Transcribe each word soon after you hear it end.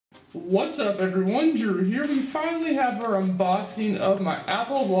What's up everyone, Drew here. We finally have our unboxing of my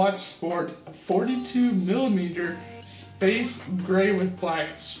Apple Watch Sport 42mm space gray with black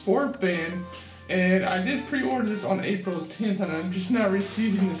sport band, and I did pre-order this on April 10th and I'm just now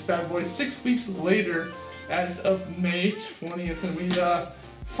receiving this bad boy 6 weeks later as of May 20th, and we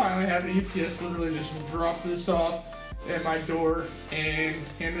finally have UPS literally just dropped this off at my door and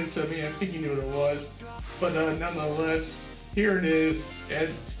handed it to me. I think you knew what it was, but nonetheless, here it is,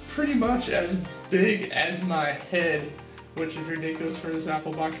 as pretty much as big as my head, which is ridiculous for this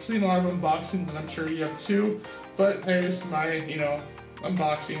Apple box. I've seen a lot of unboxings and I'm sure you have too, but hey, this is my,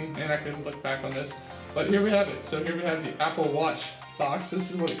 unboxing and I can look back on this. But here we have it. So here we have the Apple Watch box. This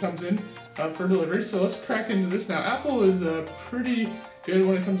is what it comes in for delivery. So let's crack into this now. Apple is pretty good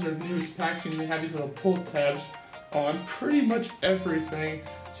when it comes to their newest packaging. They have these little pull tabs on pretty much everything.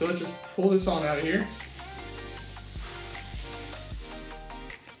 So let's just pull this on out of here.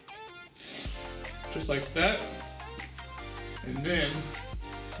 Just like that. And then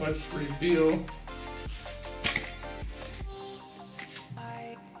let's reveal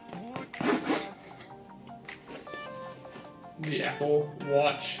the Apple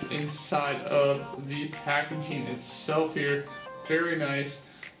Watch inside of the packaging itself here. Very nice.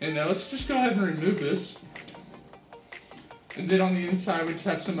 And now let's just go ahead and remove this. And then on the inside we just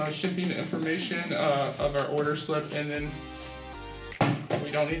have some shipping information of our order slip, and then we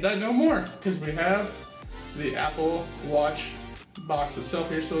don't need that no more because we have the Apple Watch box itself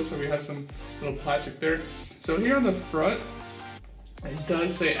here. So it looks like we have some little plastic there. So here on the front, it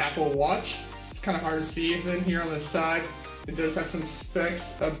does say Apple Watch. It's kind of hard to see. And then here on the side, it does have some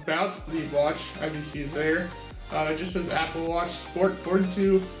specs about the watch, as you see there. It just says Apple Watch Sport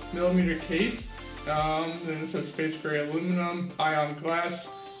 42mm case. Then it says space gray aluminum, ion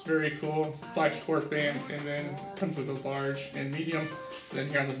glass. Very cool. Black sport band, and then comes with a large and medium. Then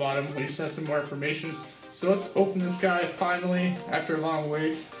here on the bottom, we just have some more information. So let's open this guy finally. After a long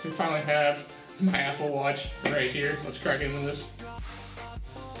wait, we finally have my Apple Watch right here. Let's crack into this.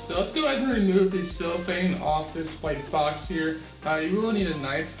 So let's go ahead and remove the cellophane off this white box here. You will need a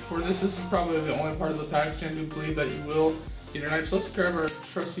knife for this. This is probably the only part of the package I do believe that you will need a knife. So let's grab our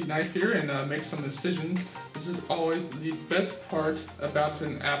trusty knife here and make some incisions. This is always the best part about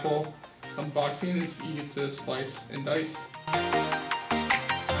an Apple unboxing, is you get to slice and dice.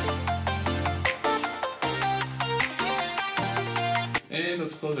 And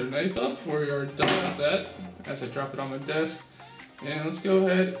let's close our knife up. We are done with that as I drop it on my desk. And let's go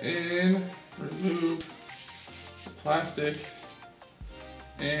ahead and remove the plastic,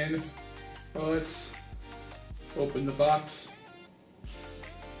 and let's open the box.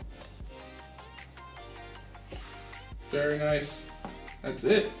 Very nice. That's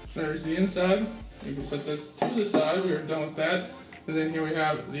it. There's the inside. We can set this to the side. We are done with that. And then here we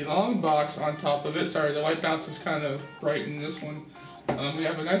have the long box on top of it. Sorry, the white bounce is kind of bright in this one. We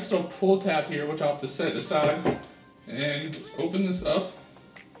have a nice little pull tab here, which I'll have to set aside. And let's open this up.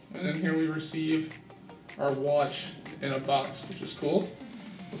 And then here we receive our watch in a box, which is cool.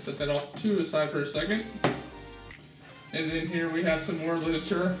 We'll set that off to the side for a second. And then here we have some more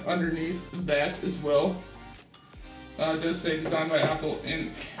literature underneath that as well. It does say designed by Apple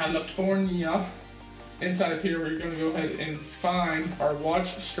in California. Inside of here, we're going to go ahead and find our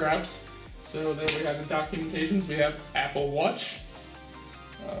watch straps. So there we have the documentations. We have Apple Watch.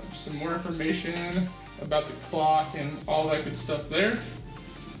 Some more information about the clock and all that good stuff there.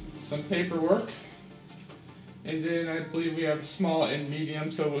 Some paperwork. And then I believe we have small and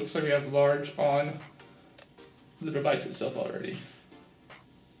medium, so it looks like we have large on the device itself already.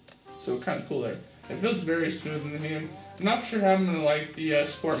 So kind of cool there. It feels very smooth in the hand. I'm not sure how I'm going to like the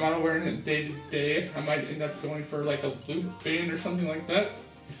sport model wearing it day to day. I might end up going for like a loop band or something like that.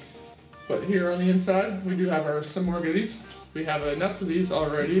 But here on the inside, we do have some more goodies. We have enough of these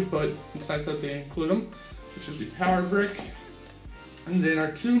already, but it's nice that they include them, which is the power brick. And then our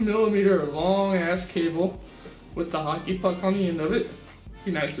 2mm long ass cable with the hockey puck on the end of it.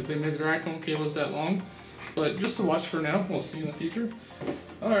 Be nice if they made their iPhone cables that long, but just to watch for now. We'll see in the future.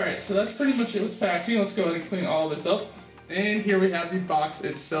 Alright, so that's pretty much it with packaging. Let's go ahead and clean all this up. And here we have the box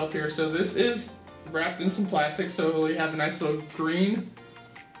itself here. So this is wrapped in some plastic, so we have a nice little green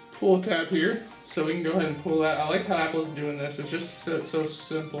pull tab here. So we can go ahead and pull that. I like how Apple's doing this. It's just so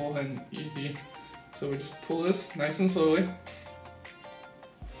simple and easy. So we just pull this nice and slowly.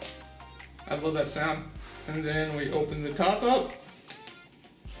 I love that sound. And then we open the top up.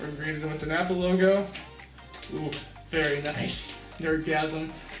 We're greeted with an Apple logo. Ooh, very nice.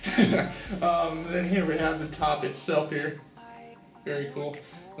 Nerdgasm. Then here we have the top itself here. Very cool.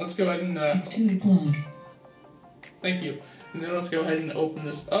 Let's go ahead and... It's 2 o'clock. Thank you. And then let's go ahead and open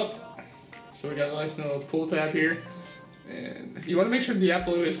this up. So we got a nice little pull tab here. And you want to make sure the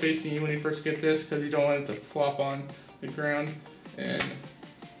Apple is facing you when you first get this, because you don't want it to flop on the ground. And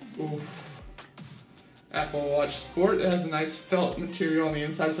oof. Apple Watch Sport. It has a nice felt material on the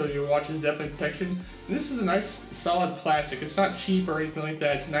inside, so your watch is definitely protection. And this is a nice solid plastic. It's not cheap or anything like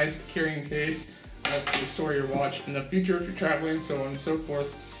that. It's a nice carrying case to store your watch in the future if you're traveling, so on and so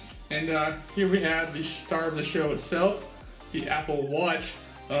forth. And here we have the star of the show itself, the Apple Watch.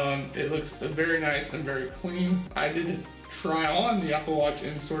 It looks very nice and very clean. I did try on the Apple Watch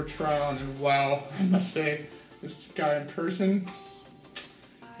in-store try-on, and wow, I must say, this guy in person,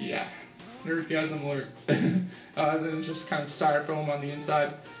 yeah. Nerdgasm alert. Then it's just kind of styrofoam on the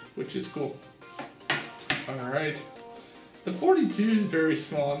inside, which is cool. Alright. The 42 is very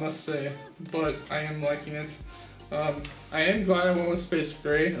small, I must say, but I am liking it. I am glad I went with Space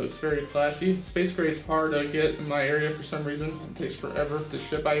Gray. It looks very classy. Space Gray is hard to get in my area for some reason. It takes forever to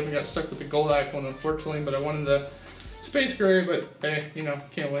ship. I even got stuck with the gold iPhone, unfortunately, but I wanted the Space Gray, but hey, you know,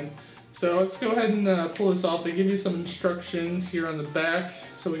 can't win. So let's go ahead and pull this off. They give you some instructions here on the back.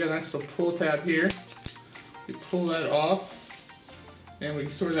 So we got a nice little pull tab here. We pull that off, and we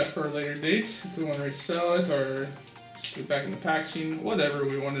can store that for a later date if we want to resell it or just put it back in the packaging, whatever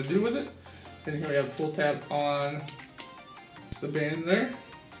we want to do with it. Then here we have a pull tab on the band there.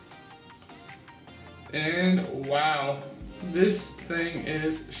 And wow, this thing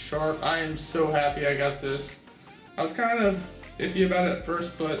is sharp. I am so happy I got this. I was kind of iffy about it at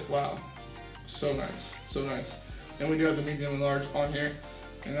first, but wow, so nice, so nice. And we do have the medium and large on here.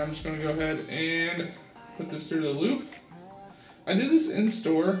 And I'm just gonna go ahead and put this through the loop. I did this in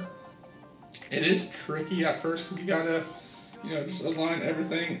store. It is tricky at first because you gotta, you know, just align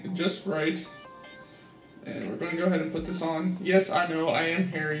everything just right. And we're gonna go ahead and put this on. Yes, I know, I am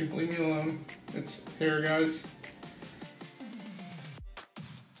hairy, leave me alone. It's hair, guys.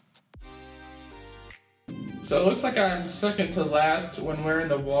 So it looks like I'm second to last when wearing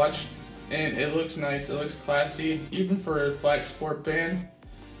the watch, and it looks nice, it looks classy, even for a black sport band.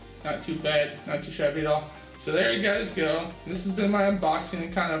 Not too bad, not too shabby at all. So there you guys go. This has been my unboxing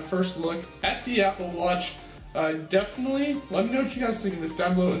and kind of first look at the Apple Watch. Definitely let me know what you guys think of this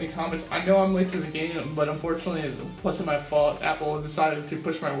down below in the comments. I know I'm late to the game, but unfortunately it wasn't my fault. Apple decided to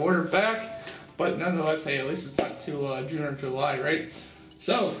push my order back, but nonetheless, hey, at least it's not till June or July, right?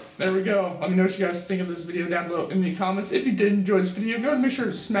 So, there we go. Let me know what you guys think of this video down below in the comments. If you did enjoy this video, go ahead and make sure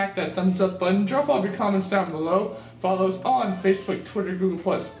to smack that thumbs up button. Drop all of your comments down below. Follow us on Facebook, Twitter, Google+,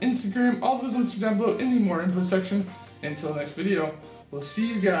 Instagram. All those links are down below in the more info section. Until the next video, we'll see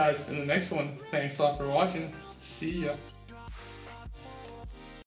you guys in the next one. Thanks a lot for watching. See ya.